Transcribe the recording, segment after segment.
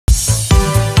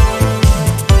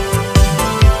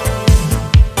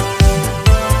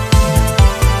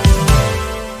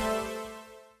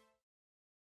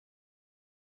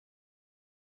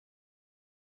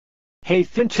Hey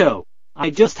Fincho, I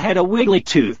just had a wiggly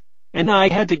tooth, and I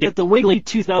had to get the wiggly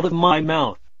tooth out of my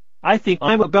mouth. I think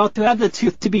I'm about to have the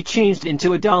tooth to be changed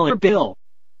into a dollar bill.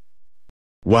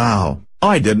 Wow,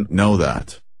 I didn't know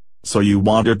that. So you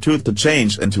want your tooth to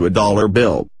change into a dollar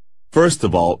bill. First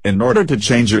of all, in order to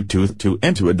change your tooth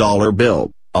into a dollar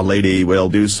bill, a lady will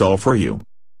do so for you.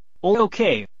 Oh,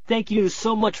 okay, thank you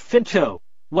so much Fincho.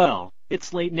 Well,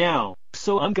 it's late now,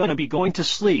 so I'm gonna be going to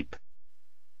sleep.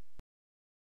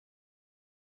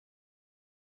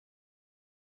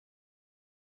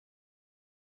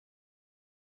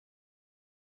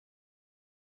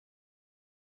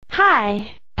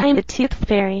 Hi, I'm a tooth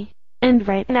fairy, and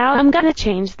right now I'm gonna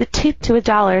change the tooth to a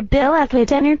dollar bill as my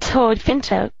dinner told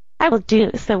Fincho. I will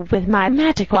do so with my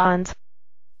magic wand.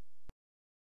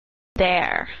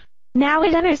 There. Now my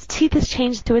dinner's tooth is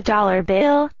changed to a dollar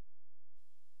bill.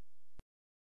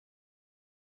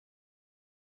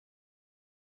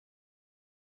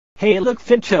 Hey look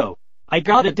Fincho, I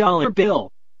got a dollar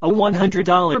bill, a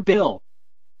 $100 bill.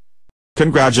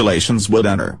 Congratulations,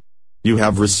 winner. You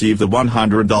have received a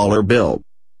 $100 bill.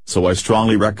 So I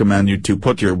strongly recommend you to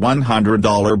put your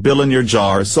 $100 bill in your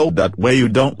jar so that way you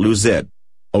don't lose it.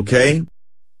 Okay?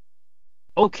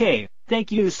 Okay,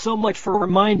 thank you so much for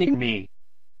reminding me.